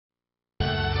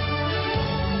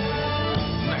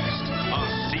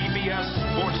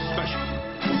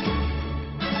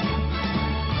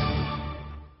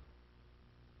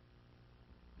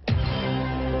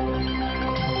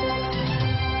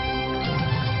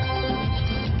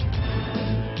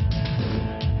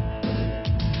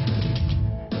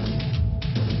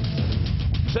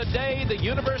Today, the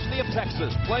University of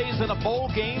Texas plays in a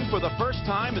bowl game for the first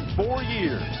time in 4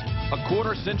 years. A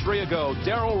quarter century ago,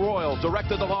 Darrell Royal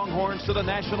directed the Longhorns to the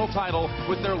national title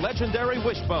with their legendary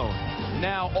wishbone.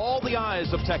 Now all the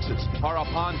eyes of Texas are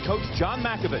upon Coach John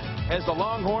Mackovic as the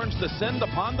Longhorns descend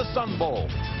upon the Sun Bowl.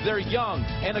 They're young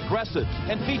and aggressive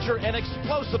and feature an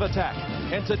explosive attack.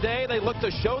 And today they look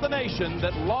to show the nation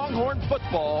that Longhorn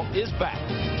football is back.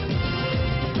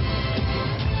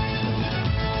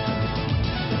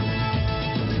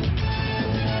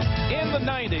 In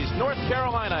the 90s, North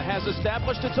Carolina has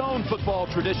established its own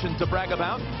football tradition to brag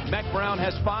about. Mack Brown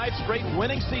has 5 straight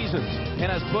winning seasons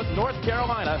and has put North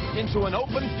Carolina into an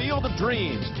open field of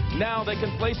dreams. Now they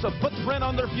can place a footprint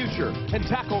on their future and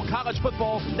tackle college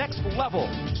football's next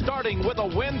level, starting with a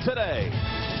win today.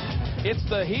 It's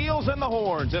the Heels and the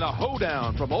Horns in a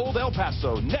hoedown from Old El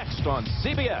Paso, next on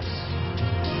CBS.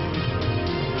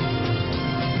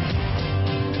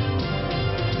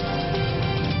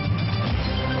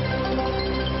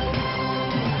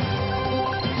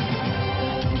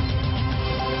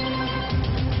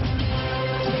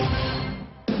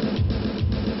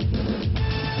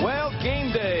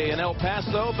 El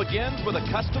Paso begins with a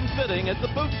custom fitting at the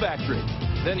boot factory.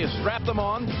 Then you strap them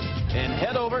on and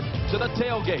head over to the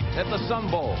tailgate at the Sun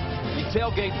Bowl. You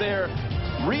tailgate there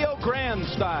Rio Grande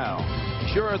style.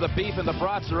 Sure, the beef and the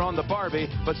brats are on the Barbie,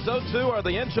 but so too are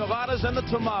the enchiladas and the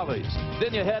tamales.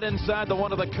 Then you head inside to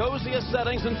one of the coziest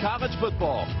settings in college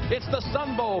football. It's the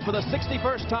Sun Bowl for the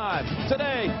 61st time.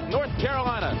 Today, North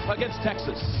Carolina against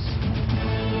Texas.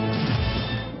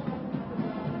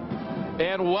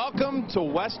 And welcome to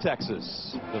West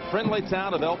Texas, the friendly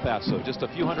town of El Paso, just a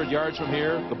few hundred yards from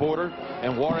here, the border,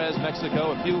 and Juarez,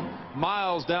 Mexico, a few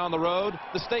miles down the road,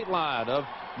 the state line of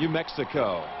New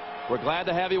Mexico. We're glad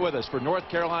to have you with us for North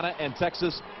Carolina and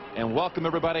Texas. And welcome,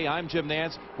 everybody. I'm Jim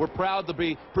Nantz. We're proud to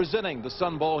be presenting the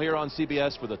Sun Bowl here on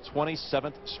CBS for the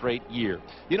 27th straight year.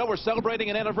 You know, we're celebrating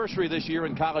an anniversary this year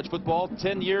in college football.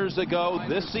 10 years ago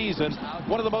this season,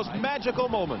 one of the most magical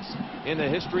moments in the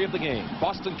history of the game.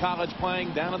 Boston College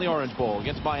playing down in the Orange Bowl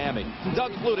against Miami.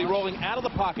 Doug Flutie rolling out of the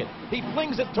pocket. He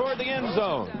flings it toward the end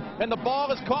zone. And the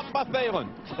ball is caught by Phelan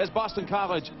as Boston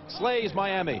College slays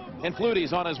Miami. And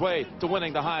Flutie's on his way to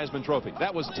winning the Heisman Trophy.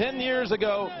 That was 10 years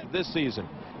ago this season.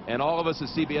 And all of us at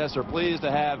CBS are pleased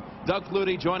to have Doug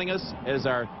Flutie joining us as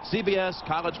our CBS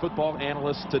college football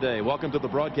analyst today. Welcome to the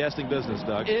broadcasting business,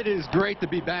 Doug. It is great to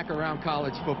be back around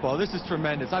college football. This is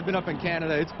tremendous. I've been up in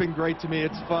Canada. It's been great to me.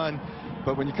 It's fun.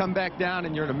 But when you come back down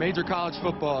and you're in a major college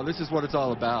football, this is what it's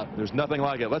all about. There's nothing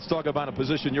like it. Let's talk about a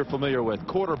position you're familiar with.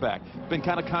 Quarterback. Been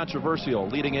kind of controversial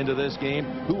leading into this game.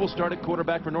 Who will start at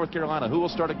quarterback for North Carolina? Who will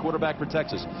start at quarterback for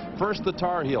Texas? First, the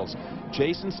Tar Heels.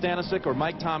 Jason Stanisic or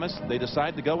Mike Thomas. They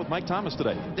decide to go with Mike Thomas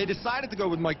today. They decided to go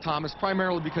with Mike Thomas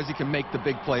primarily because he can make the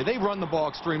big play. They run the ball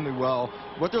extremely well.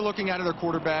 What they're looking at of their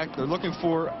quarterback, they're looking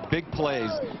for big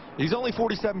plays. He's only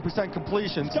 47%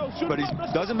 completions, but he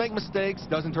doesn't make mistakes,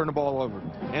 doesn't turn the ball over.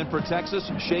 And for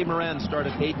Texas, Shea Moran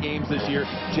started 8 games this year.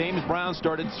 James Brown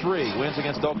started 3 wins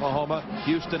against Oklahoma,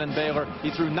 Houston, and Baylor.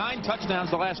 He threw 9 touchdowns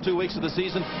the last 2 weeks of the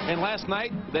season, and last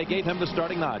night they gave him the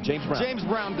starting nod. James Brown. James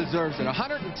Brown deserves it.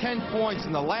 110 points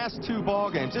in the last 2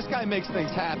 ball games. This guy makes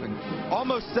things happen.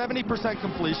 Almost 70%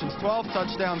 completions, 12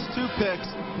 touchdowns, 2 picks.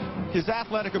 His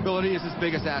athletic ability is his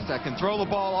biggest asset. Can throw the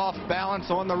ball off balance,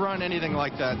 on the run, anything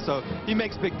like that. So he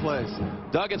makes big plays.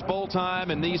 Doug, it's bowl time,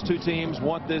 and these 2 teams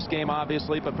want this game,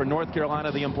 obviously, but for North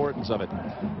Carolina, the importance of it.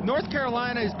 North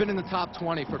Carolina has been in the top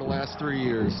 20 for the last 3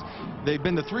 years. They've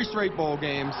been to 3 straight bowl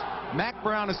games. Mack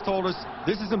Brown has told us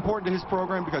this is important to his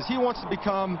program because he wants to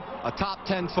become a top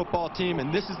 10 football team,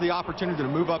 and this is the opportunity to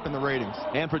move up in the ratings.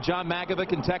 And for John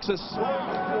Mackovic in Texas?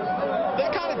 They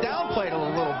kind of downplayed it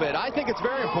a little bit. I think it's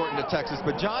very important to Texas,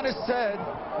 but John has said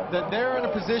that they're in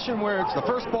a position where it's the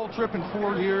first bowl trip in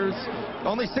 4 years.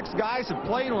 Only 6 guys have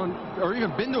played on or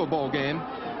even been to a bowl game,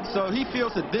 so he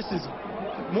feels that this is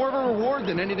more of a reward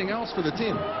than anything else for the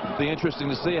team. It'll be interesting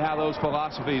to see how those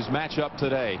philosophies match up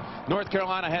today. North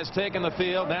Carolina has taken the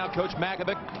field. Now Coach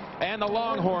Mackovic and the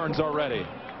Longhorns are ready.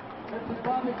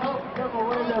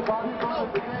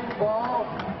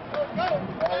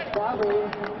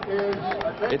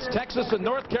 It's Texas and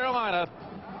North Carolina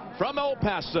from El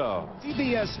Paso.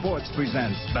 CBS Sports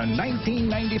presents the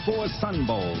 1994 Sun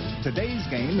Bowl. Today's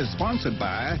game is sponsored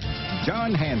by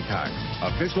John Hancock,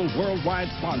 official worldwide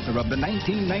sponsor of the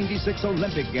 1996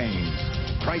 Olympic Games,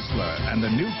 Chrysler and the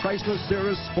new Chrysler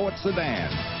Cirrus Sports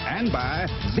Sedan, and by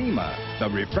Zima, the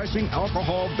refreshing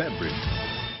alcohol beverage.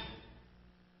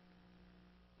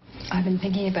 I've been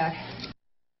thinking about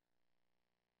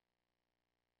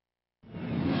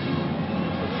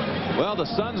Well, Well,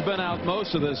 the sun's been out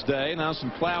most of this day. Now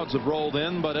some clouds have rolled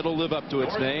in, but it'll live up to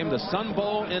its name. The Sun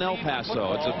Bowl in El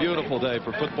Paso. It's a beautiful day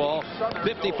for football.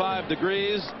 55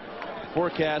 degrees.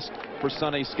 Forecast for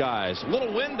sunny skies. A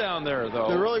little wind down there, though.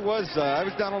 There really was. I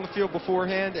was down on the field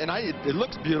beforehand, and it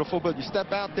looks beautiful, but you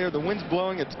step out there, the wind's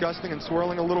blowing, it's gusting and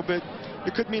swirling a little bit.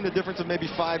 It could mean the difference of maybe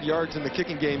 5 yards in the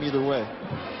kicking game either way.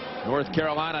 North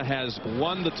Carolina has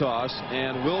won the toss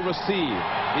and will receive.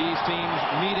 These teams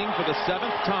meeting for the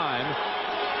 7th time.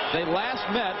 They last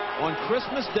met on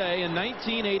Christmas Day in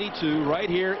 1982 right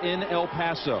here in El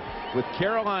Paso, with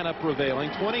Carolina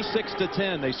prevailing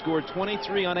 26-10. They scored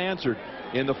 23 unanswered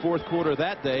in the 4th quarter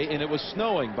that day, and it was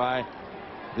snowing by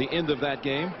the end of that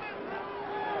game.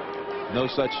 No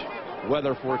such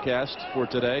weather forecast for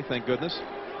today, thank goodness.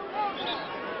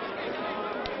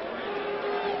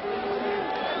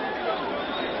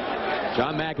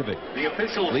 John McAfee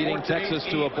leading Texas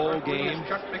to a bowl game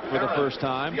for the first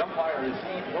time in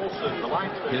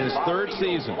his 3rd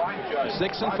season.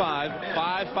 6-5,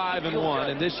 5-5-1,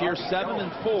 and this year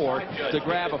 7-4 to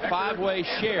grab a 5-way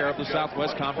share of the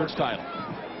Southwest Conference title.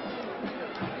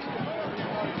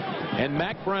 And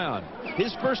Mack Brown,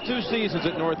 his first 2 seasons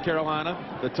at North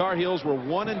Carolina, the Tar Heels were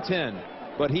 1-10.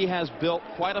 But he has built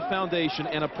quite a foundation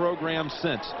and a program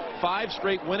since. 5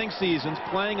 straight winning seasons,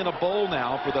 playing in a bowl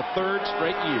now for the 3rd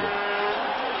straight year.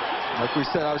 Like we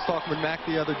said, I was talking with Mac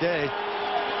the other day.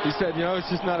 He said, you know,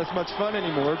 it's just not as much fun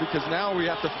anymore because now we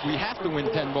have to win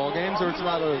 10 ball games or it's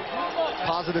not a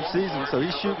positive season. So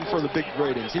he's shooting for the big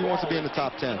ratings. He wants to be in the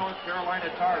top 10. North Carolina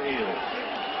Tar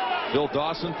Heels. Bill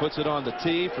Dawson puts it on the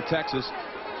tee for Texas.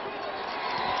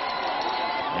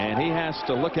 And he has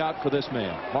to look out for this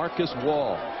man, Marcus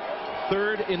Wall,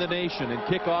 3rd in the nation in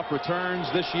kickoff returns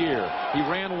this year. He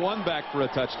ran one back for a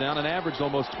touchdown and averaged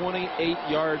almost 28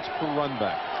 yards per run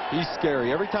back. He's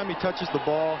scary. Every time he touches the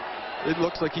ball, it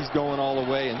looks like he's going all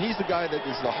the way. And he's the guy that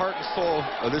is the heart and soul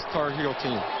of this Tar Heel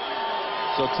team.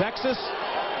 So Texas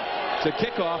to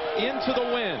kick off into the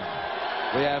win.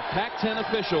 We have Pac-10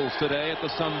 officials today at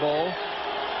the Sun Bowl.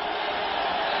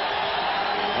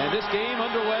 And this game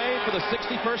underway for the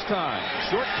 61st time.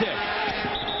 Short kick.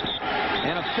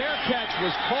 And a fair catch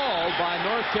was called by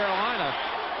North Carolina.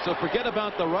 So forget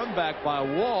about the run back by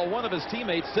Wall. One of his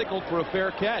teammates signaled for a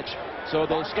fair catch. So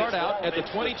they'll start out at the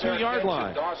 22-yard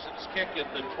line. Dawson's kick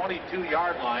at the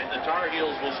 22-yard line. The Tar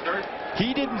Heels will start.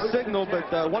 He didn't signal,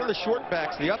 but one of the short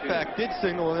backs, the up back, did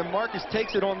signal. And then Marcus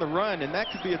takes it on the run, and that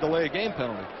could be a delay of game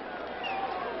penalty.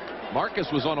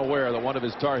 Marcus was unaware that one of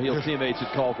his Tar Heel teammates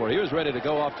had called for it. He was ready to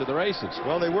go off to the races.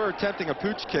 Well, they were attempting a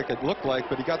pooch kick, it looked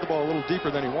like, but he got the ball a little deeper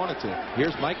than he wanted to.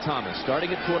 Here's Mike Thomas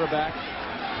starting at quarterback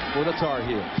for the Tar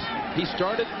Heels. He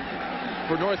started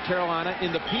for North Carolina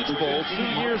in the Peach Bowl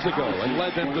 2 years ago and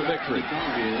led them to victory.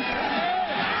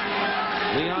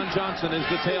 Leon Johnson is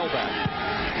the tailback.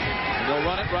 And they'll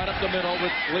run it right up the middle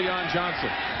with Leon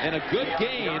Johnson. And a good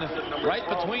gain right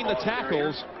between the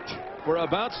tackles for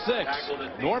about 6.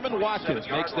 Norman Watkins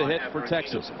makes the hit for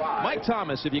Texas. Mike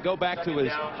Thomas, if you go back to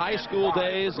his high school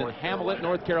days in Hamlet,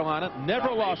 North Carolina,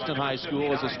 never lost in high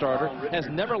school as a starter, has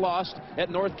never lost at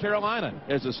North Carolina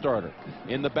as a starter.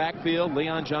 In the backfield,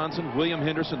 Leon Johnson, William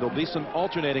Henderson. There'll be some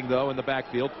alternating, though, in the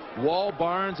backfield. Wall,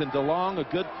 Barnes, and DeLong,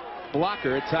 a good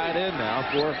blocker tied in now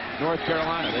for North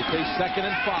Carolina. They face 2nd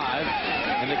and 5,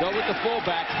 and they go with the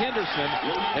fullback, Henderson,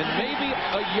 and maybe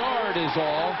a yard is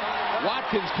all.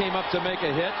 Watkins came up to make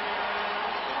a hit,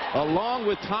 along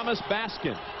with Thomas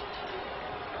Baskin.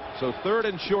 So 3rd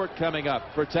and short coming up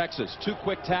for Texas. 2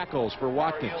 quick tackles for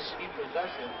Watkins.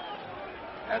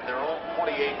 At their own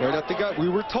 28. Right up the gut. We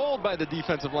were told by the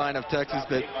defensive line of Texas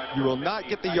that you will not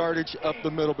get the yardage up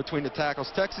the middle between the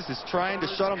tackles. Texas is trying to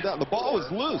shut them down. The ball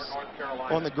was loose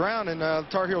on the ground, and the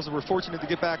Tar Heels were fortunate to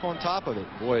get back on top of it.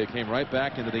 Boy, it came right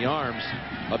back into the arms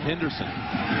of Henderson.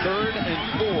 3rd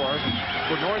and 4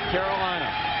 for North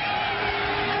Carolina.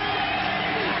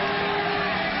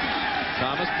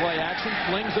 Thomas play action,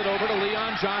 flings it over to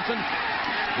Leon Johnson.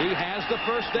 He has the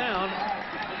first down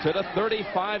to the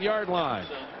 35-yard line.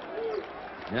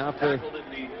 Now for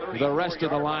the rest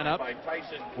of the lineup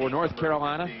for North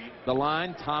Carolina, the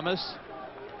line, Thomas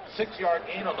 6-yard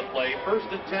gain on the play.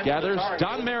 1st and 10. gathers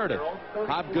Don Meredith,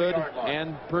 Hobgood,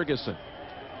 and Ferguson.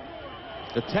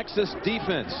 The Texas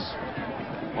defense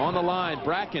on the line,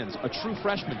 Brackens, a true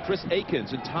freshman, Chris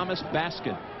Akins, and Thomas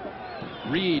Baskin.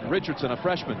 Reed Richardson, a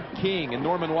freshman, King, and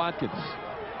Norman Watkins.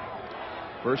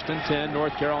 1st and 10,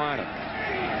 North Carolina.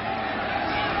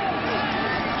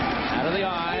 Out of the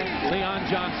eye, Leon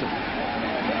Johnson.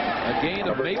 A gain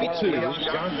of maybe 2.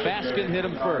 Baskin hit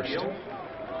him first.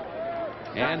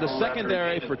 And the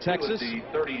secondary for Texas,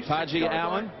 Taji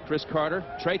Allen, Chris Carter,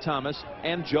 Trey Thomas,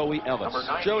 and Joey Ellis.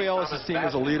 Joey Ellis is seen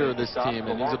as a leader of this team,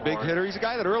 and he's a big hitter. He's a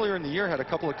guy that earlier in the year had a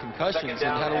couple of concussions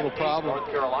and had a little problem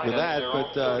with that,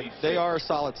 but they are a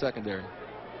solid secondary.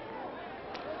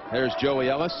 There's Joey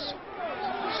Ellis,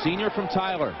 senior from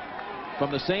Tyler,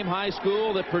 from the same high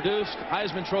school that produced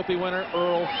Heisman Trophy winner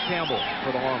Earl Campbell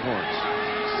for the Longhorns.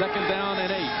 2nd down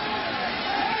and 8.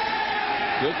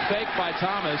 Good fake by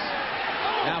Thomas.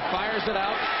 Now fires it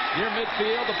out near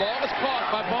midfield. The ball is caught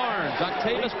by Barnes.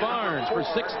 Octavius Barnes for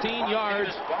 16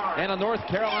 yards and a North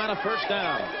Carolina first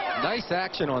down. Nice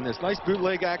action on this. Nice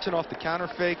bootleg action off the counter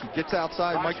fake. He gets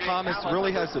outside. Mike Thomas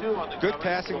really has a good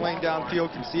passing lane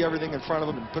downfield, can see everything in front of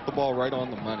him and put the ball right on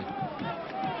the money.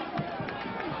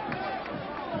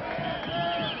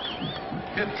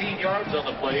 15 yards on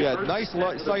the play. He had nice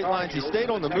sight lines. He stayed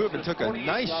on the move and took a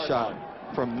nice shot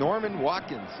from Norman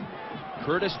Watkins.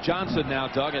 Curtis Johnson now,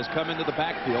 Doug, has come into the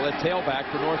backfield at tailback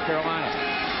for North Carolina.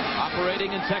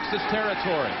 Operating in Texas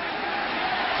territory.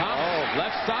 Thomas,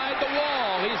 left side the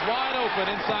wall. He's wide open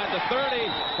inside the 30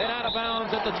 and out of bounds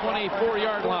at the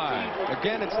 24-yard line.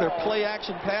 Again, it's their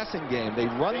play-action passing game. They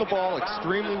run the ball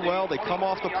extremely well. They come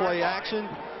off the play action.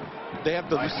 They have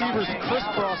the receivers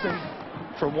crisscrossing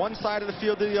from one side of the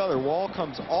field to the other. Wall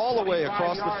comes all the way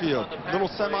across the field. Little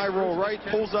semi-roll right,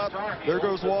 pulls up. There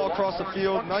goes Wall across the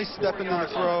field. Nice step into the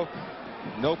throw.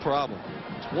 No problem.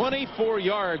 24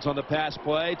 yards on the pass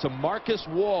play to Marcus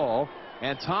Wall.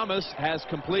 And Thomas has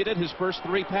completed his first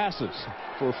 3 passes.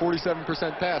 For a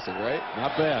 47% passing, right?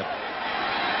 Not bad.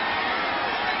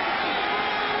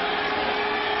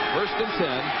 1st and 10.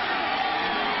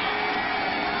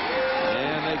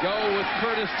 And they go with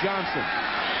Curtis Johnson.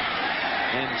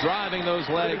 And driving those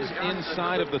legs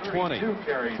inside of the 20.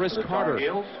 Chris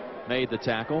Carter made the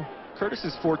tackle.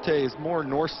 Curtis's forte is more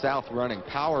north-south running,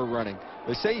 power running.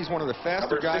 They say he's one of the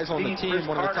faster guys on the team,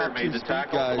 one of the top 2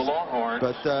 speed guys.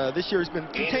 But this year he's been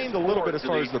contained a little bit as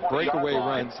far as the breakaway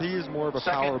runs. He is more of a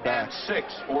power back.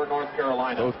 6 for North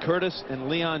Carolina. Both Curtis and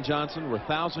Leon Johnson were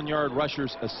 1,000-yard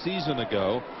rushers a season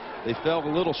ago. They fell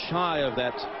a little shy of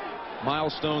that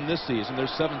milestone this season. There's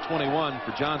 721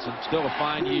 for Johnson. Still a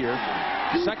fine year.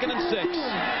 2nd and 6.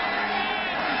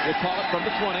 We'll call it from the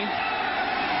 20.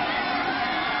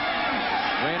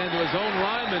 Ran into his own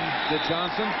lineman, did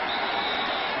Johnson.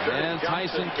 And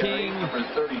Tyson King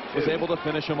was able to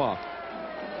finish him off.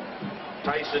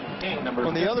 Tyson King, number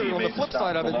 50, on the flip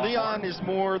side of it, Leon is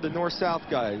more the north-south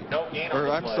guy.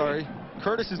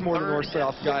 Curtis is more the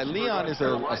north-south guy. Leon is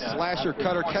a slasher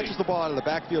cutter, catches the ball out of the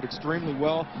backfield extremely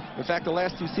well. In fact, the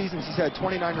last 2 seasons he's had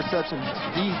 29 receptions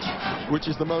each, which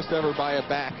is the most ever by a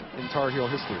back in Tar Heel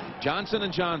history. Johnson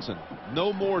and Johnson,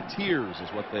 no more tears is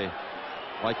what they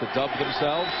like to dub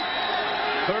themselves.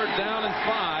 3rd down and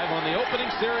 5 on the opening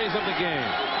series of the game.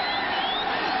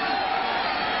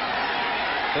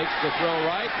 Takes the throw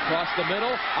right, across the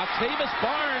middle. Octavius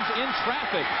Barnes in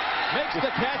traffic. Makes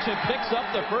the catch and picks up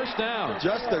the first down.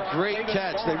 Just a great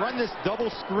catch. They run this double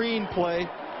screen play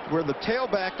where the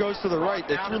tailback goes to the right.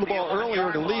 They threw the ball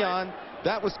earlier to Leon.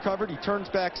 That was covered. He turns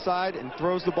backside and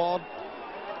throws the ball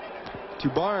to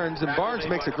Barnes, and Barnes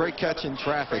makes a great catch in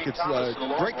traffic. It's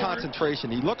great concentration.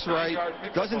 He looks right,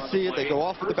 doesn't see it. They go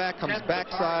off at the back, comes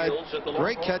backside.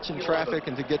 Great catch in traffic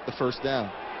and to get the first down.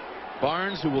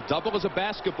 Barnes, who will double as a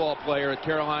basketball player at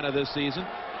Carolina this season,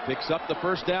 picks up the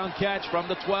first down catch from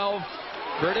the 12.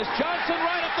 Curtis Johnson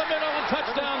right up the middle and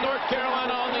touchdown North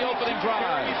Carolina on the opening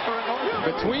drive.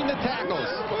 Between the tackles.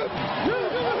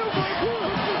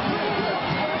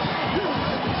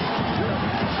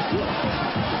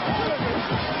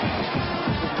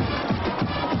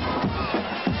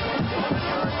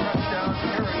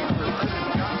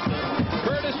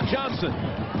 Curtis Johnson.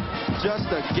 Just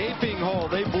a gaping hole.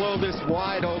 They blow this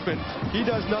wide open. He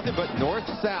does nothing but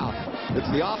north-south. It's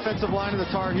the offensive line of the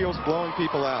Tar Heels blowing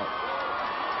people out.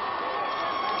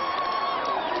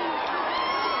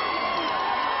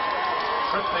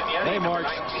 They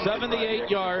marched 78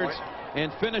 yards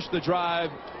and finished the drive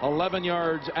 11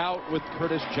 yards out with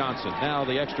Curtis Johnson. Now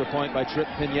the extra point by Trip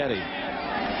Pignetti.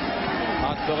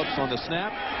 Todd Phillips on the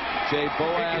snap. Jay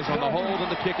Boaz on the hold,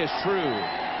 and the kick is true.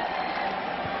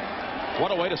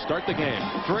 What a way to start the game.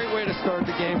 Great way to start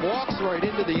the game. Walks right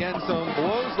into the end zone,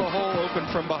 blows the hole open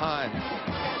from behind.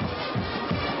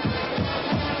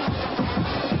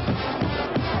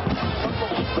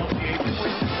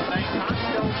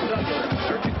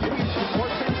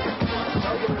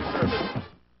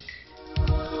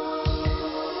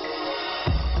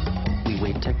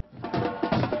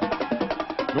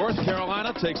 North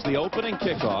Carolina takes the opening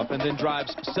kickoff and then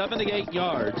drives 78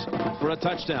 yards for a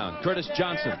touchdown. Curtis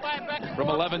Johnson from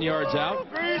 11 yards out.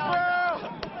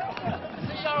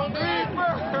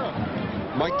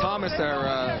 Mike Thomas,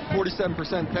 our 47%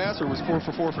 passer, was 4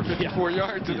 for 4 for 54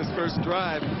 yards in his first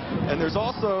drive. And there's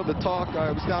also the talk,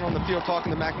 I was down on the field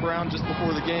talking to Mac Brown just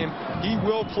before the game. He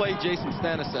will play Jason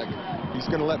Stanisic. He's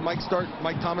going to let Mike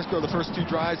Thomas go the first 2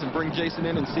 drives and bring Jason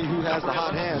in and see who has the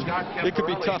hot hand. It could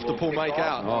be tough to pull Mike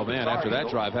out. Oh, man, after that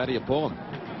drive, how do you pull him?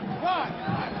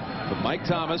 But Mike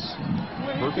Thomas,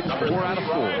 perfect 4 out of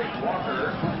 4.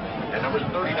 And number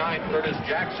 39, Curtis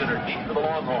Jackson, are deep for the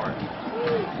Longhorns.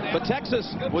 But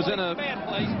Texas was in an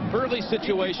early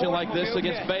situation like this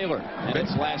against Baylor in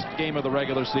its last game of the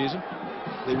regular season.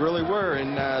 They really were,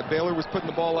 and Baylor was putting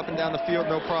the ball up and down the field,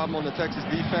 no problem on the Texas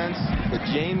defense. But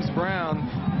James Brown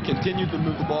continued to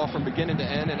move the ball from beginning to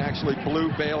end and actually blew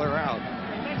Baylor out.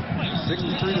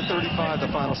 63-35,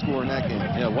 the final score in that game.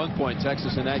 Yeah, at one point,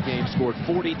 Texas in that game scored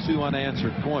 42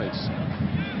 unanswered points.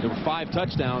 There were 5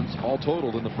 touchdowns all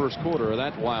totaled in the first quarter of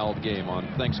that wild game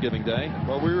on Thanksgiving Day.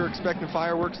 Well, we were expecting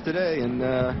fireworks today, and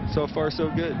so far so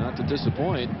good. Not to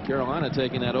disappoint, Carolina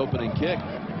taking that opening kick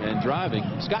and driving.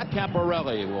 Scott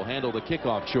Caparelli will handle the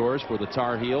kickoff chores for the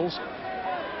Tar Heels.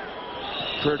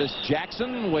 Curtis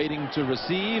Jackson waiting to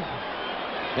receive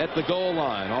at the goal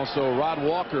line. Also Rod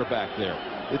Walker back there.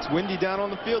 It's windy down on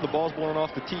the field. The ball's blown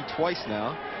off the tee twice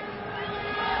now.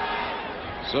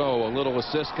 So a little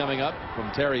assist coming up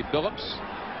from Terry Phillips.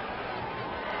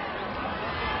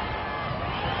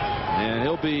 And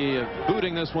he'll be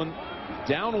booting this one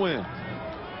downwind.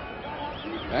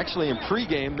 Actually, in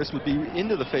pregame, this would be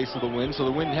into the face of the wind, so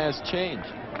the wind has changed.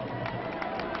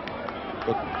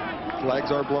 But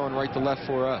flags are blowing right to left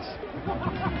for us.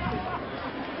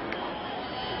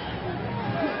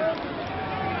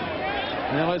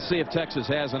 Now let's see if Texas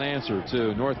has an answer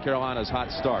to North Carolina's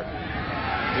hot start.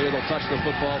 Here they'll touch the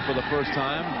football for the first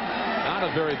time. Not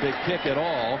a very big kick at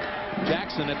all.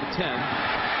 Jackson at the 10.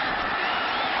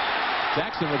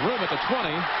 Jackson with room at the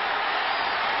 20.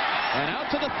 And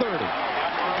out to the 30.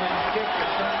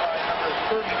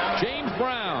 James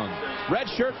Brown,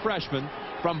 redshirt freshman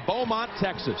from Beaumont,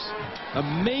 Texas.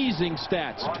 Amazing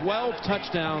stats. 12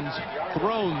 touchdowns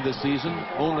thrown this season.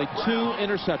 Only 2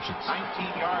 interceptions.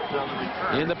 19 yards on the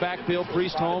return. In the backfield,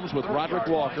 Priest Holmes with Roderick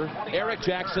Walker, Eric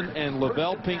Jackson, and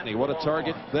Lavelle Pinckney. What a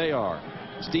target they are.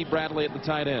 Steve Bradley at the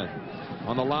tight end.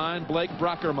 On the line, Blake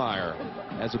Brockermeyer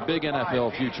has a big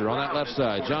NFL future. On that left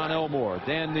side, John Elmore,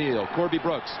 Dan Neal, Corby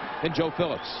Brooks, and Joe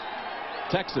Phillips.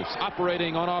 Texas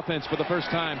operating on offense for the first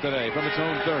time today from its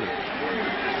own 30.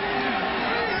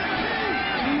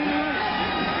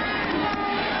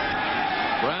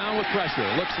 Brown with pressure,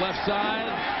 looks left side.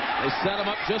 They set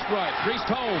him up just right. Priest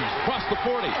Holmes across the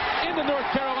 40 into North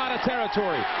Carolina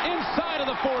territory, inside of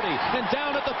the 40 and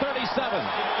down at the 37.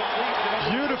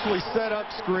 Beautifully set up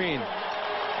screen.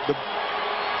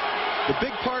 The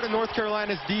big part of North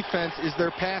Carolina's defense is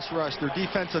their pass rush, their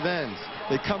defensive ends.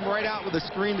 They come right out with a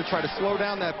screen to try to slow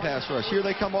down that pass rush. Here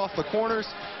they come off the corners.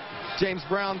 James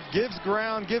Brown gives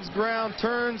ground,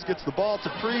 turns, gets the ball to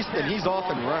Priest, and he's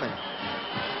off and running.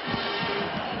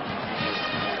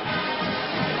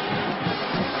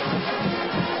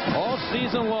 All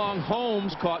season long,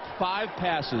 Holmes caught 5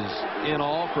 passes in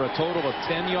all for a total of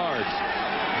 10 yards.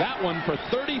 That one for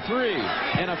 33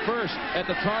 and a first at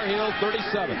the Tar Heel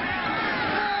 37.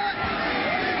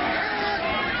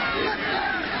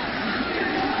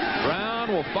 Brown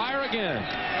will fire again.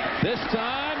 This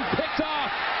time picked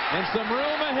off and some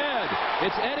room ahead.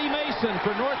 It's Eddie Mason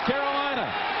for North Carolina.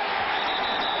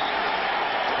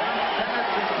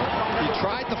 He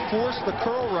tried to force the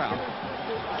curl route.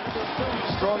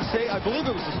 Strong safety, I believe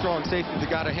it was the strong safety that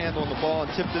got a handle on the ball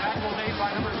and tipped it.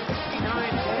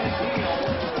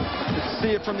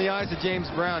 See it from the eyes of James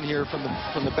Brown here from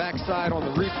the backside on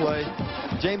the replay.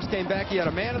 James came back. He had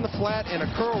a man in the flat and a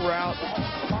curl route,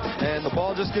 and the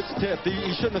ball just gets tipped.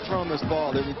 He shouldn't have thrown this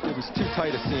ball. It was too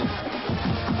tight a seam.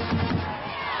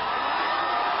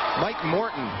 Mike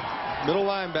Morton, middle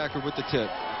linebacker, with the tip.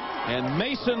 And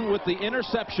Mason with the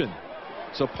interception.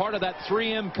 So part of that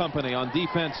 3M company on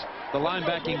defense, the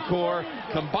linebacking core,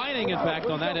 combining, in fact,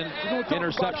 on that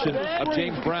interception of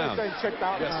James Brown.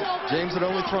 James had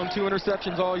only thrown 2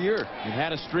 interceptions all year. He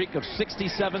had a streak of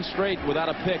 67 straight without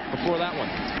a pick before that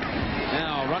one.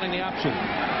 Now running the option.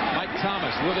 Mike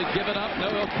Thomas, will he give it up?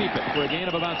 No, he'll keep it for a gain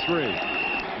of about 3.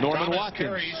 Norman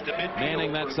Watkins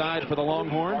manning that side for the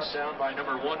Longhorns.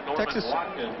 Texas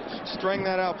strung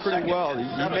that out pretty well.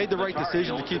 He made the right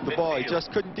decision to keep the ball. He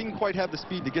just didn't quite have the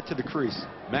speed to get to the crease.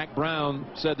 Mac Brown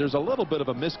said there's a little bit of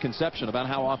a misconception about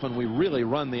how often we really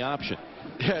run the option.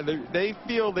 Yeah, they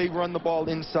feel they run the ball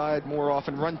inside more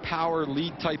often, run power,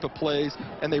 lead type of plays,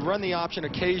 and they run the option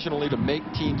occasionally to make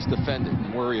teams defend it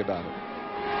and worry about it.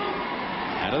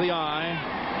 Out of the eye,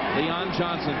 Leon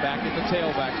Johnson back at the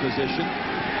tailback position.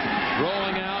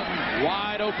 Rolling out,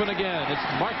 wide open again. It's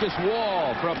Marcus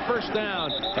Wall for a first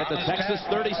down at the Texas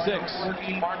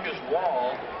 36. Marcus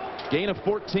Wall. Gain of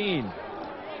 14.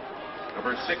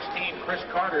 Number 16, Chris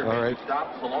Carter,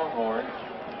 stops the Longhorns.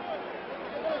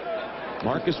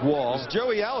 Marcus Wall. It's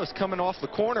Joey Ellis coming off the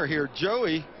corner here.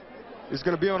 Joey is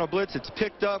going to be on a blitz. It's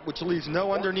picked up, which leaves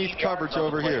no underneath coverage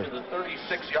over here. To the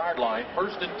 36-yard line,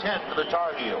 1st and 10 for the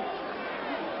Tar Heels.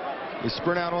 They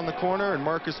sprint out on the corner, and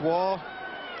Marcus Wall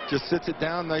just sits it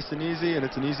down nice and easy, and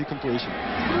it's an easy completion.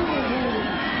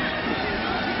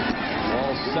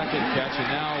 Wall's second catch, and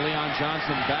now Leon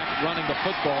Johnson back running the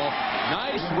football.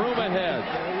 Nice room ahead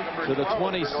to the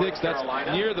 26. That's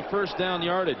near the first down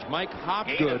yardage. Mike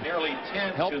Hopgood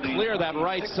helped clear that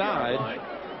right side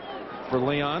for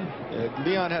Leon.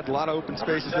 Leon had a lot of open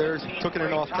spaces there. He took it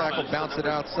in off tackle, bounced it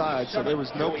outside, so there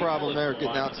was no problem there getting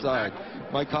outside.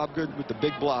 Mike Hopgood with the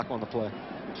big block on the play.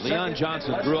 Leon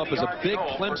Johnson grew up as a big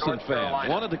Clemson fan.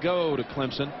 Wanted to go to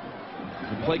Clemson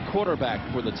and play quarterback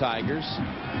for the Tigers.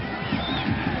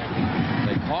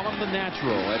 They call him the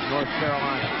natural at North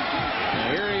Carolina.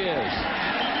 And here he is.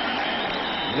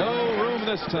 No room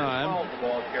this time.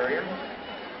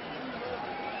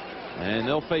 And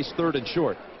they'll face 3rd and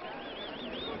short.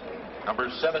 Number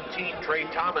 17, Trey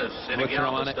Thomas. North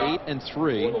Carolina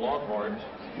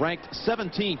 8-3. Ranked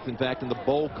 17th, in fact, in the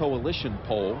Bowl Coalition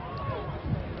poll.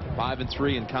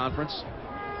 5-3 in conference.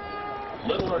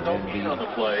 Little or no gain on the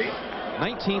play.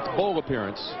 19th bowl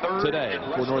appearance today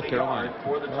for North Carolina.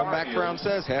 Well, Mac Brown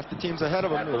says half the teams ahead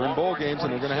of them are in bowl games and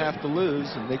they're going to have to lose,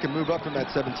 and they can move up from that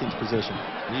 17th position.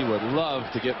 He would love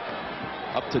to get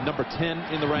up to number 10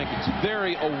 in the rankings.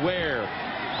 Very aware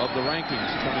of the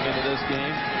rankings coming into this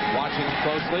game. Watching him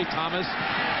closely. Thomas.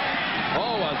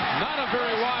 Oh, not a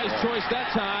very wise choice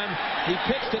that time. He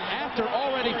pitched it after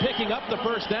already picking up the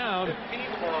first down.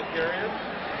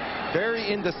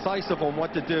 Very indecisive on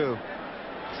what to do.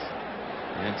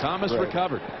 And Thomas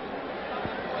recovered.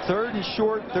 3rd and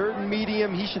short, 3rd and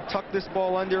medium. He should tuck this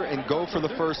ball under and go for the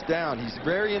first down. He's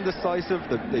very indecisive.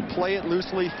 They play it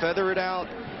loosely, feather it out,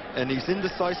 and he's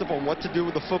indecisive on what to do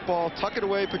with the football. Tuck it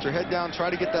away, put your head down, try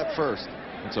to get that first.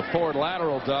 It's a forward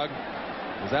lateral, Doug,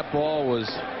 as that ball was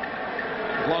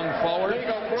flung forward.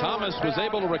 Thomas was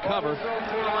able to recover.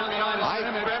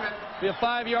 Be a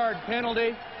 5-yard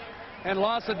penalty and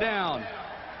loss of down.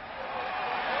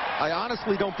 I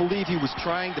honestly don't believe he was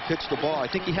trying to pitch the ball. I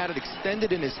think he had it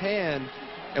extended in his hand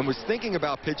and was thinking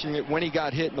about pitching it when he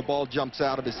got hit and the ball jumps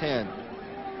out of his hand.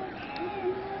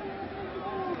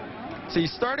 So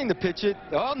he's starting to pitch it.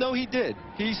 Oh, no, he did.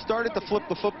 He started to flip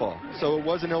the football. So it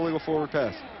was an illegal forward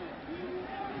pass.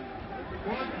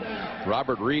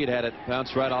 Robert Reed had it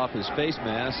bounce right off his face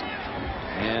mask.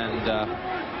 And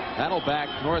that'll back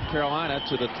North Carolina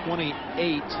to the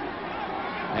 28.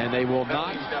 And they will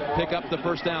not pick up the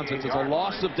first down since it's a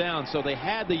loss of down. So they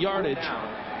had the yardage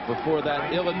before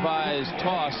that ill-advised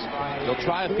toss. They'll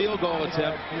try a field goal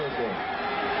attempt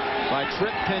by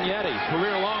Trip Pignetti.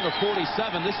 Career long of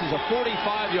 47. This is a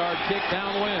 45-yard kick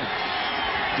downwind.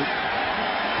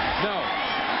 No.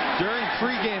 During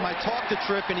pregame, I talked to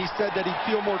Trip, and he said that he'd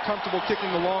feel more comfortable kicking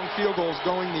the long field goals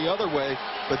going the other way.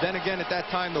 But then again, at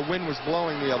that time, the wind was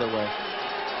blowing the other way.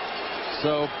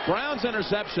 So Brown's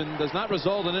interception does not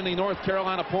result in any North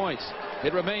Carolina points.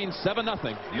 It remains 7-0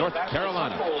 North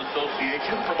Carolina. The Football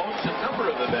Association promotes a number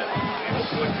of events. We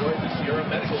hope you enjoy the Sierra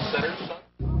Medical Center.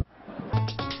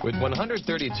 With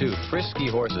 132 frisky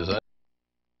horses.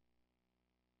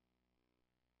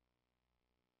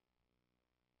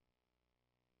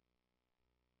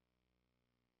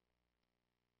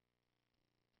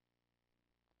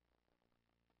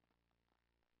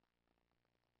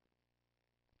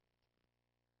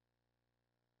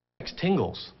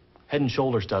 Tingles. Head and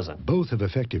Shoulders doesn't. Both have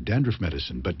effective dandruff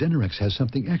medicine, but Denerex has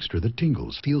something extra that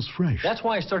tingles, feels fresh. That's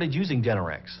why I started using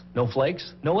Denerex. No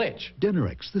flakes, no itch.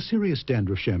 Denerex, the serious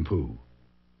dandruff shampoo.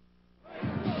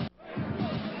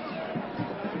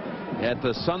 At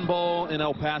the Sun Bowl in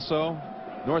El Paso,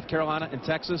 North Carolina and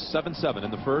Texas, 7-7 in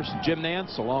the first. Jim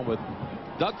Nance along with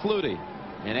Doug Flutie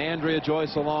and Andrea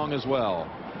Joyce along as well.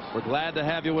 We're glad to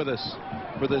have you with us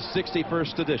for the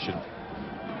 61st edition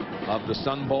of the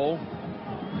Sun Bowl.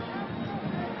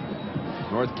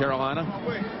 North Carolina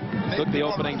took the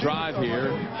opening drive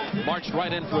here, marched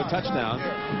right in for a touchdown.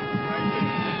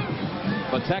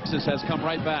 But Texas has come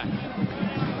right back.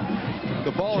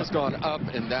 The ball has gone up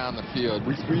and down the field.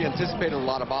 We anticipated a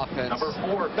lot of offense.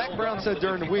 Mack Brown said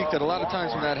during the week that a lot of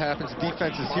times when that happens,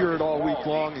 defenses hear it all week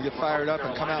long and get fired up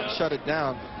and come out and shut it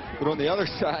down. But on the other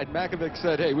side, Mackovic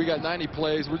said, hey, we got 90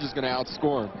 plays. We're just going to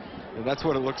outscore them. And that's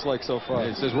what it looks like so far.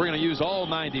 He says we're going to use all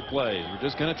 90 plays. We're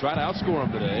just going to try to outscore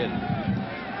them today. And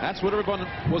that's what everyone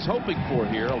was hoping for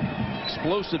here. An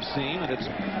explosive scene, and it's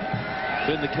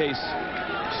been the case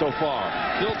so far.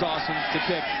 Phil Dawson to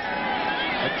kick.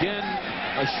 Again,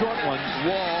 a short one.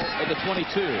 Wall at the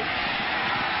 22.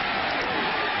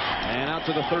 And out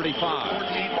to the 35.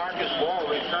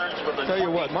 Tell you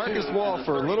what, Marcus Wall,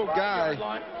 for a little guy,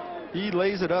 he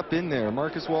lays it up in there.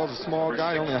 Marcus Wall's a small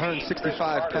guy, only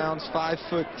 165 pounds,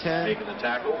 5'10",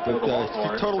 but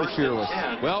totally fearless.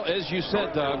 Well, as you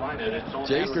said, Doug,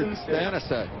 Jason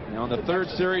Stanisic. On the third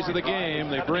series of the game,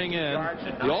 they bring in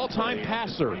the all-time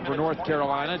passer for North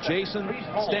Carolina, Jason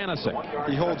Stanisic.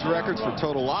 He holds records for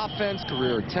total offense,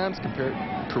 career attempts,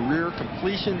 career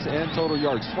completions, and total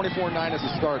yards. 24-9 as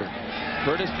a starter.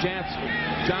 Curtis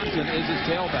Johnson is his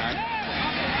tailback.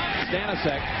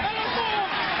 Stanisic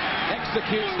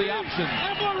executes the option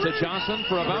to Johnson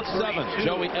for about 7.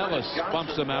 Joey Ellis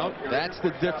bumps him out. That's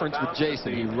the difference with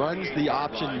Jason. He runs the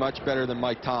option much better than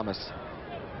Mike Thomas.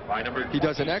 He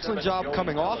does an excellent job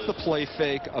coming off the play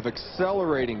fake of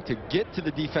accelerating to get to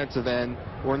the defensive end,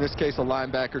 or in this case a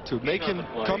linebacker, to make him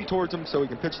come towards him so he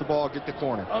can pitch the ball, get the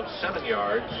corner. Of 7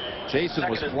 yards. Jason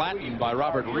was flattened by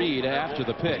Robert Reed after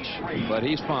the pitch, but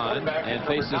he's fine and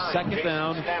faces second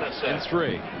down and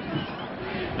 3.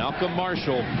 Malcolm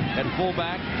Marshall at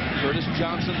fullback, Curtis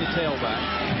Johnson the tailback.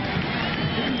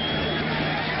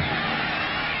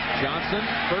 Johnson,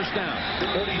 first down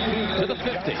to the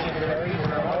 50.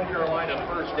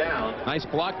 Nice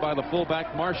block by the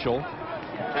fullback Marshall.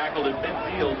 Tackled in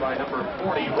midfield by number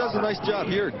 40. He does a nice job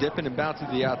here, dipping and bouncing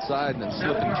to the outside and then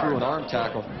slipping through an arm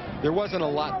tackle. There wasn't a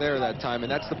lot there that time,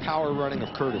 and that's the power running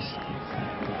of Curtis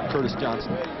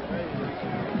Johnson.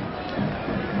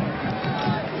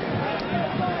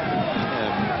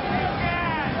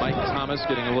 Mike Thomas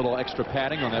getting a little extra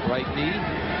padding on that right knee.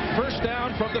 First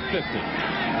down from the 50.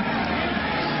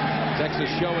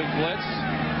 Texas showing blitz.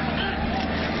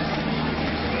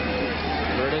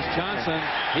 Curtis Johnson,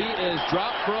 he is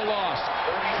dropped for a loss.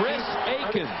 Chris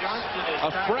Akins, a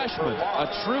freshman, a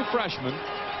true freshman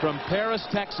from Paris,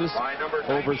 Texas,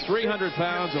 over 300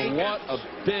 pounds, and what a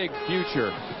big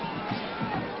future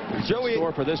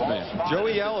for this man.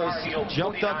 Joey Ellis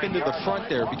jumped up into the front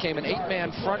there, became an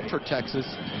 8-man front for Texas.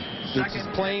 This is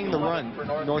playing the run.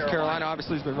 North Carolina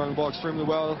obviously has been running the ball extremely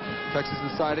well. Texas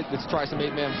decided, let's try some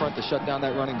 8-man front to shut down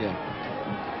that running game.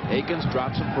 Akins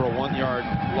drops him for a 1-yard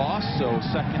loss, so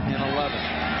second and 11.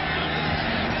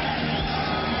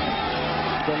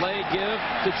 Delay give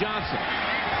to Johnson.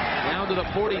 Down to the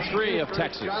 43 of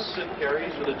Texas. Johnson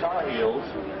carries for the Tar Heels.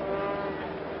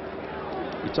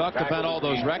 We talked about all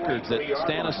those records that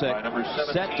Stanisic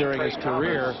set during his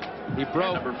career. He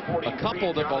broke a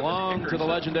couple that belonged to the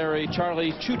legendary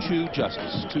Charlie Choo Choo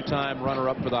Justice, 2-time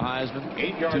runner-up for the Heisman,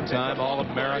 2-time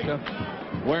All-America,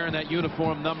 wearing that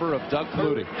uniform number of Doug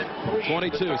Flutie.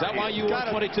 22. Is that why you wore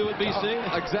 22 at BC?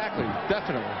 Exactly.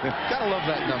 Definitely. Gotta love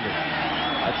that number.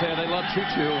 I tell you, they love Choo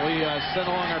Choo. We send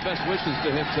along our best wishes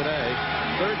to him today.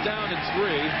 Third down and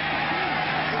 3.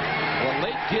 A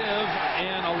late give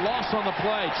and a loss on the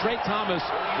play. Trey Thomas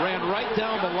ran right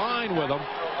down the line with him,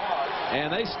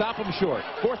 and they stop him short.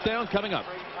 Fourth down coming up.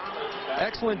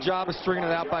 Excellent job of stringing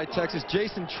it out by Texas.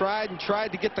 Jason tried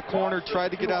to get the corner, tried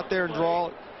to get out there and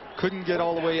draw. Couldn't get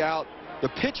all the way out. The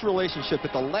pitch relationship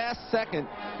at the last second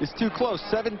is too close.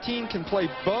 17 can play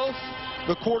both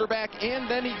the quarterback and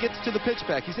then he gets to the pitch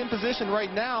back. He's in position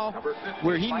right now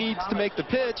where he needs to make the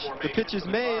pitch. The pitch is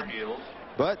made,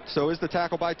 but so is the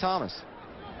tackle by Thomas.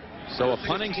 So a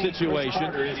punting situation,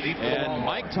 and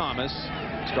Mike Thomas,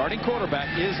 starting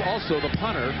quarterback, is also the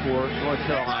punter for North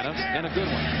Carolina, and a good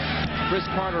one. Chris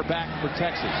Carter back for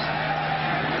Texas.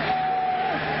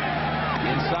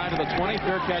 Inside of the 20,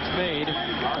 fair catch made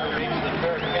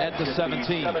at the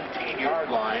 17. 17-yard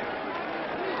line.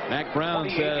 Mack Brown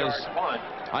says,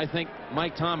 I think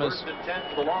Mike Thomas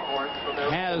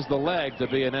has the leg to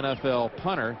be an NFL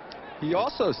punter. He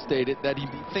also stated that he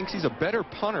thinks he's a better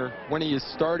punter when he is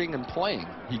starting and playing.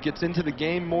 He gets into the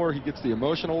game more. He gets the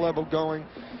emotional level going.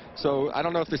 So I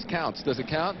don't know if this counts. Does it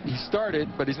count? He started,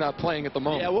 but he's not playing at the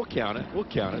moment. Yeah, we'll count it. We'll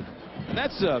count it. And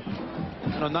that's you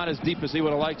know, not as deep as he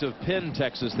would have liked to have pinned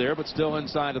Texas there, but still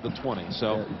inside of the 20.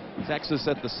 So Texas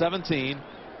at the 17.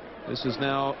 This is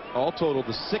now all total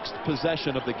the 6th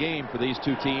possession of the game for these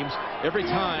two teams. Every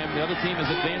time the other team has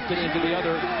advanced it into the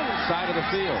other side of the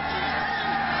field.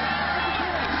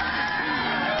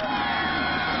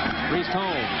 Priest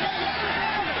Holmes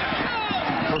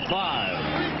for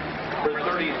 5. For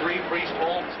 33, Priest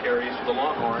Holmes carries for the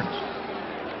Longhorns.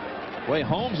 Way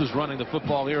Holmes is running the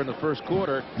football here in the first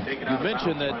quarter. You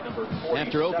mentioned that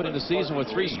after opening the season with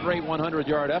 3 straight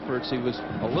 100-yard efforts, he was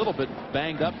a little bit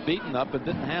banged up, beaten up, and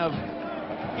didn't have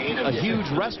a huge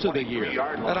rest of the year.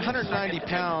 At 190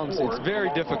 pounds, it's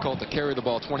very difficult to carry the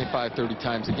ball 25, 30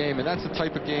 times a game, and that's the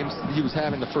type of games he was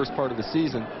having the first part of the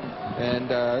season.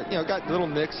 And, you know, got little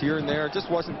nicks here and there. It just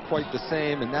wasn't quite the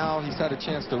same, and now he's had a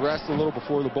chance to rest a little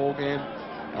before the bowl game,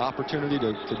 opportunity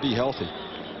to be healthy.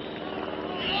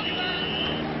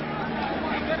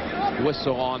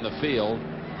 Whistle on the field.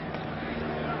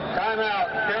 Timeout,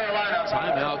 Carolina.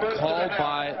 Timeout called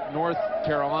by North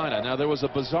Carolina. Now, there was a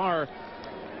bizarre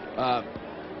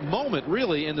moment,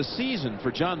 really, in the season for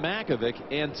John Mackovic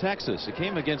and Texas. It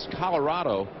came against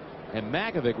Colorado, and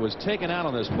Mackovic was taken out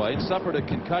on this play and suffered a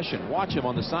concussion. Watch him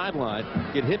on the sideline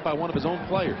get hit by one of his own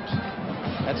players.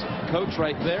 That's coach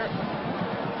right there.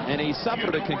 And he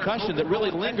suffered a concussion that really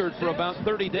lingered for about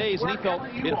 30 days, and he felt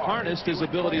it harnessed his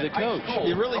ability to coach.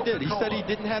 He really did. He said he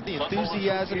didn't have the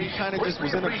enthusiasm. He kind of just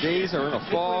was in a daze or in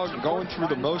a fog, going through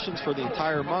the motions for the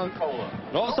entire month.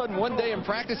 And all of a sudden, one day in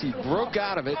practice, he broke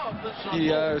out of it. He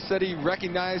said he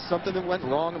recognized something that went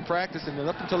wrong in practice, and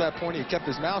up until that point, he kept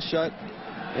his mouth shut.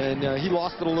 And he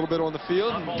lost it a little bit on the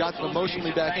field and got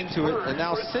emotionally back into it. And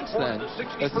now since then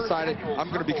has decided, I'm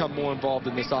going to become more involved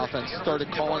in this offense. Started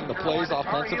calling the plays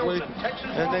offensively,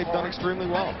 and they've done extremely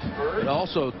well. It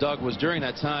also, Doug, was during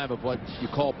that time of what you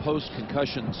call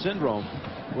post-concussion syndrome,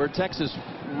 where Texas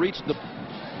reached the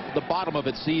bottom of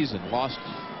its season. Lost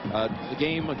the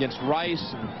game against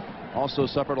Rice, and also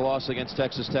suffered a loss against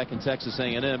Texas Tech and Texas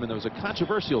A&M, and there was a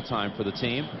controversial time for the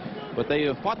team, but they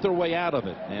have fought their way out of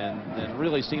it and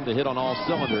really seemed to hit on all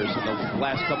cylinders in the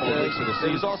last couple of weeks of the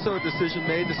season. There was also a decision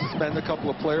made to suspend a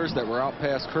couple of players that were out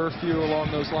past curfew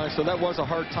along those lines, so that was a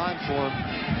hard time for him.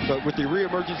 But with the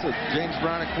reemergence of James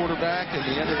Brown at quarterback and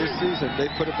the end of this season,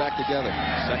 they put it back together.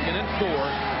 2nd and 4.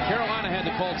 Carolina had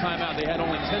to call timeout. They had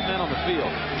only 10 men on the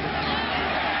field.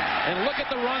 And look at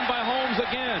the run by Holmes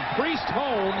again. Priest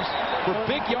Holmes for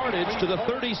big yardage to the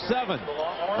 37.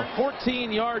 A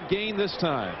 14-yard gain this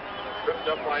time. Tripped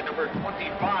up by number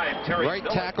 25, Terry Right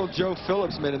tackle Joe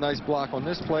Phillips made a nice block on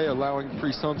this play, allowing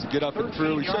Priest Holmes to get up and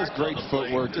through. He shows great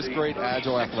footwork, just great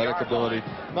agile athletic ability.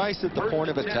 Nice at the point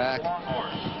of attack.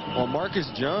 Well, Marcus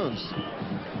Jones,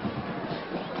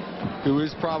 who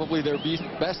is probably their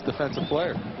best defensive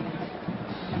player.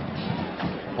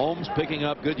 Holmes picking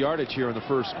up good yardage here in the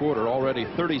first quarter. Already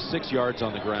 36 yards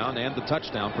on the ground and the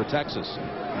touchdown for Texas.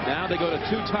 Now they go to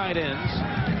 2 tight ends.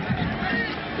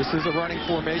 This is a running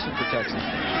formation for Texas.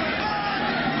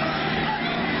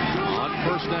 On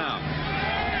first down.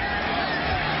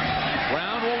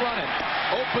 Brown will run it.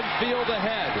 Open field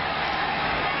ahead.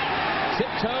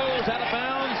 Tiptoes out of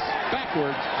bounds.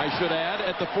 Backwards, I should add,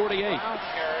 at the 48.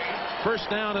 First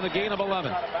down and a gain of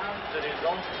 11.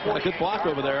 Got a good block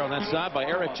over there on that side by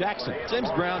Eric Jackson. James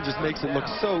Brown just makes it look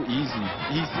so easy.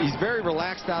 He's very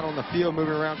relaxed out on the field,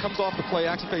 moving around, comes off the play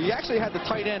action. He actually had the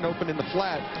tight end open in the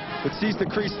flat, but sees the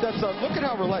crease, steps up. Look at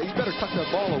how relaxed. You better tuck that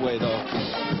ball away, though.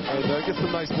 And get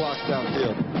some nice blocks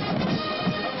downfield.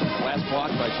 Last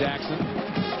block by Jackson.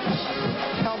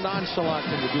 How nonchalant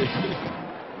can you be?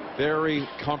 Very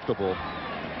comfortable.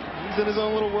 He's in his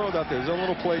own little world out there, his own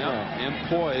little playground. And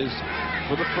poised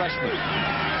for the freshman,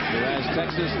 who has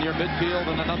Texas near midfield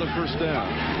and another first down.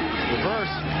 Reverse.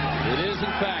 It is,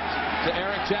 in fact, to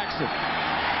Eric Jackson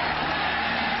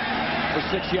for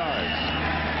 6 yards.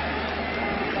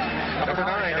 Number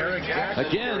 9, Eric Jackson.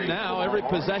 Again, now every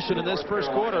possession in this first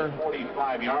quarter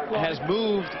has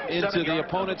moved into the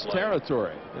opponent's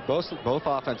territory. Both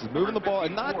offenses moving the ball,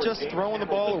 and not just throwing the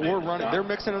ball or running. They're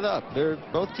mixing it up.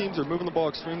 Both teams are moving the ball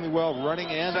extremely well, running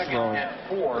and throwing.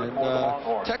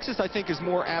 And Texas, I think, is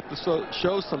more apt to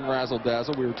show some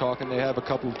razzle-dazzle. We were talking, they have a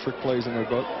couple of trick plays in their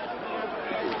book.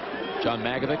 John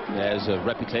Mackovic has a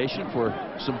reputation for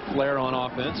some flair on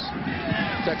offense.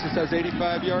 Texas has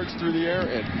 85 yards through the air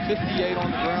and 58 on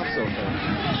the ground so far.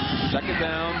 2nd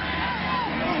down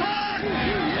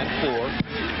and 4.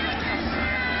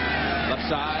 Left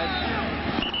side.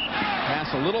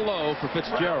 Pass a little low for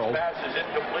Fitzgerald. Pass is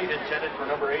incomplete, intended for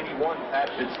number 81,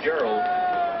 Pat Fitzgerald.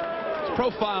 Let's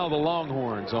profile the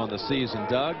Longhorns on the season,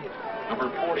 Doug. Number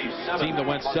 47. Team that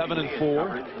went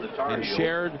 7-4 and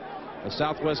shared a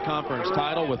Southwest Conference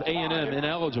title with A&M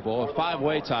ineligible, a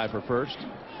 5-way tie for first.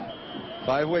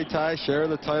 5-way tie, share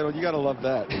the title. You got to love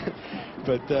that.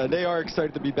 But they are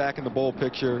excited to be back in the bowl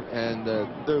picture, and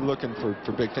they're looking for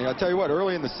big things. I'll tell you what,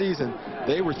 early in the season,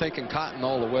 they were thinking Cotton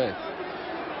all the way.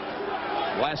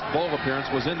 Last bowl appearance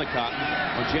was in the Cotton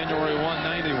on January 1,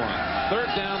 91.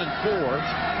 3rd down and 4.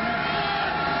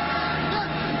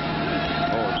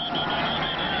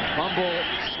 Fumble,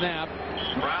 snap.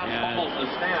 Brown fumbles the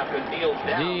snap and kneels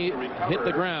down. He to recover. hit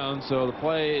the ground, so the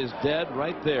play is dead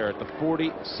right there at the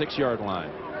 46-yard line.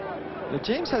 Now,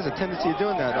 James has a tendency of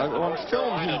doing that. On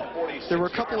film, there were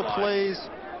a couple of plays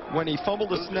when he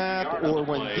fumbled a snap or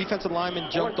when defensive linemen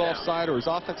jumped offside or his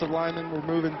offensive linemen were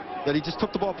moving, that he just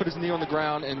took the ball, put his knee on the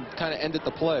ground, and kind of ended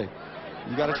the play.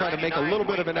 You got to try to make a little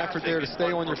bit of an effort there to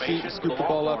stay on your feet and scoop the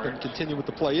ball up and continue with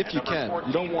the play if you can.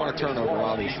 You don't want a turnover,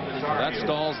 obviously. That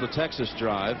stalls the Texas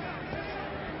drive.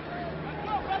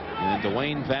 And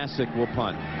Dwayne Vasick will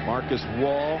punt. Marcus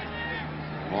Wall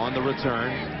on the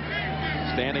return,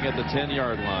 standing at the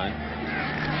 10-yard line.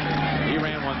 He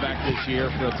ran one back this year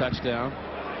for a touchdown.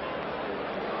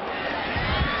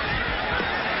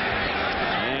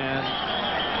 And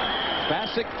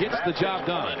Vasick gets the job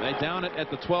done. They down it at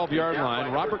the 12-yard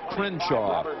line. Robert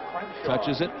Crenshaw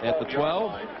touches it at the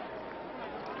 12.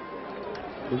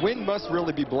 The wind must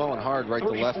really be blowing hard right to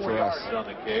left for us.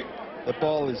 The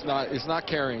ball is not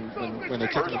carrying when they're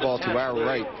kicking the ball to our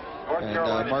right.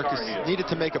 And Marcus needed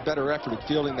to make a better effort at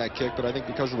fielding that kick, but I think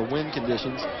because of the wind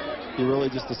conditions, he really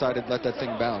just decided to let that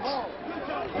thing bounce.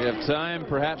 We have time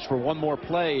perhaps for one more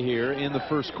play here in the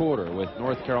first quarter with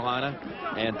North Carolina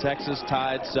and Texas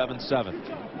tied 7-7.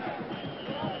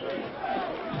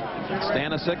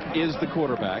 Stanisic is the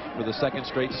quarterback for the second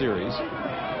straight series.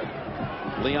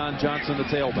 Leon Johnson the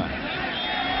tailback.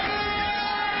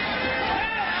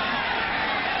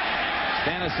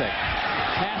 Stanisic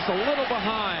pass a little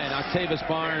behind Octavius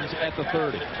Barnes at the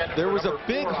 30. There was a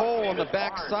big hole on the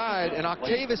backside, and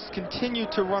Octavius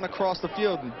continued to run across the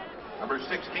field. Number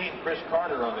 16, Chris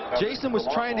Carter on the cover. Jason was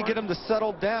trying to get him to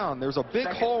settle down. There's a big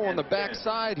hole on the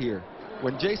backside here.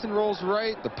 When Jason rolls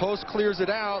right, the post clears it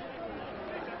out.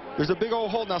 There's a big old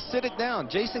hole. Now sit it down.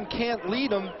 Jason can't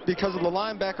lead him because of the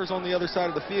linebackers on the other side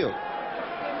of the field.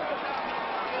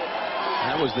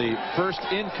 That was the first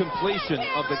incompletion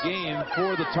of the game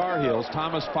for the Tar Heels.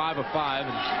 Thomas 5 of 5,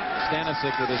 and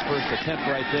Stanisic with his first attempt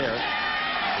right there.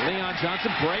 Leon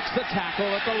Johnson breaks the tackle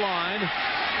at the line.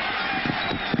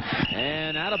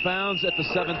 And out of bounds at the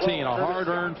 17. A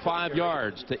hard-earned 5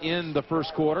 yards to end the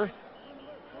first quarter.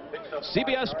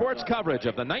 CBS Sports coverage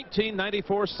of the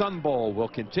 1994 Sun Bowl will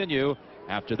continue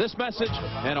after this message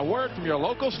and a word from your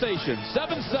local station.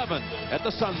 7-7 at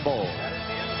the Sun Bowl.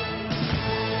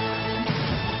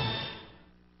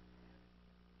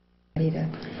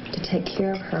 To take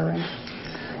care of her.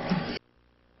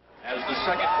 As the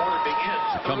second quarter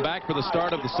begins. Come back for the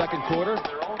start of the second quarter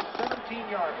Their own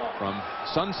 17-yard line. from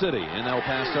Sun City in El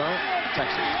Paso,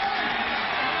 Texas.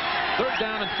 3rd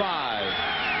down and 5.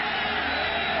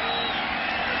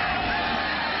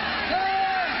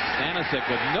 Stanisic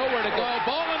with nowhere to go.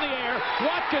 Ball in the air.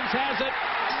 Watkins has it.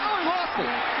 Oh, he lost it.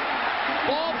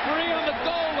 Ball free on the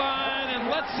goal line, and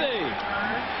let's see.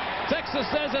 Texas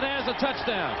says it has a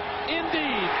touchdown.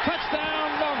 Indeed, touchdown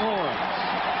Longhorns.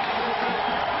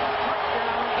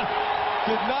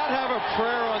 Did not have a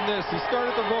prayer on this. He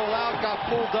started to roll out, got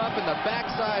pulled up, and the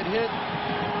backside hit.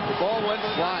 The ball went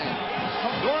flying.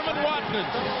 Norman Watkins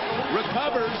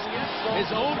recovers his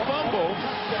own fumble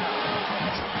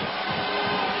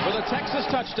for the Texas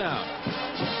touchdown.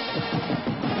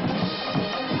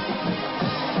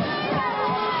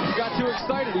 He got too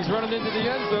excited. He's running into the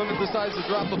end zone and decides to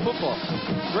drop the football.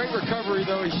 Great recovery,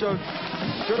 though. He showed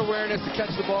good awareness to catch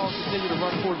the ball and continue to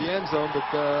run toward the end zone. But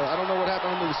I don't know what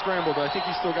happened under the scramble, but I think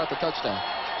he still got the touchdown.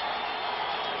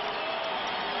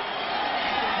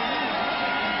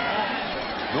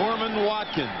 Norman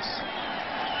Watkins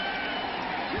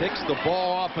picks the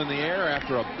ball off in the air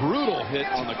after a brutal hit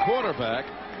on the quarterback.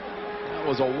 That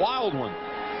was a wild one.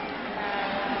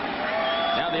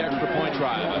 Now the extra point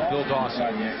try by Phil Dawson.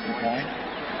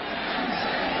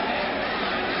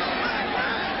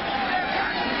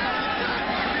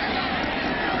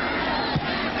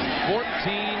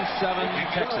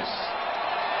 14-7 Texas.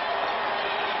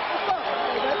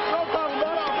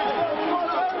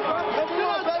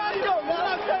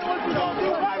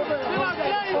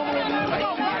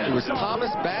 It was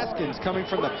Thomas Baskins coming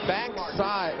from the back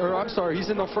side, or I'm sorry, he's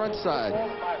in the front side.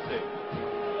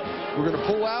 We're going to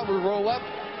pull out, we roll up,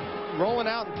 rolling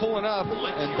out and pulling up,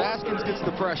 and Baskins gets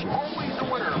the pressure.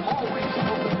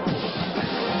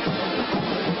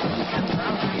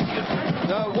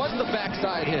 No, it wasn't the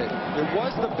backside. backside hit. It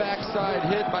was the backside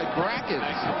hit by Brackens.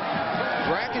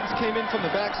 Brackens came in from the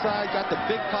backside, got the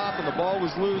big pop, and the ball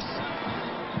was loose.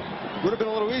 Would have been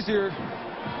a little easier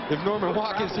if Norman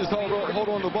Watkins just hold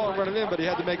on to the ball and run it in, but he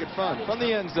had to make it fun. From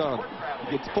the end zone.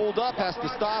 Gets pulled up, has to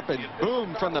stop, and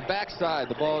boom, from the backside.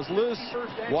 The ball is loose.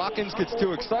 Watkins gets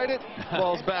too excited.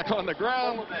 Ball's back on the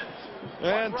ground.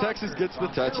 And Texas gets the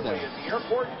touchdown.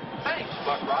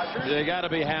 They got to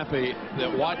be happy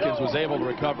that Watkins was able to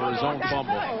recover his own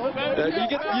fumble.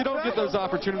 You don't get those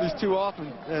opportunities too often,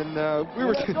 and we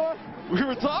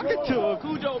were talking to him.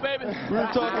 Cujo, baby. We were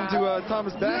talking to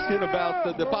Thomas Baskin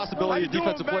about the possibility of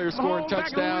defensive players scoring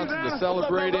touchdowns and the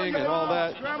celebrating and all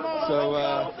that. So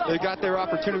they got their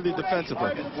opportunity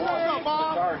defensively.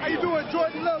 How you doing,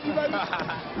 Jordan? Love you, baby.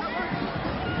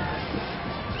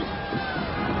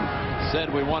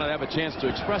 Said we wanted to have a chance to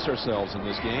express ourselves in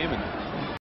this game, and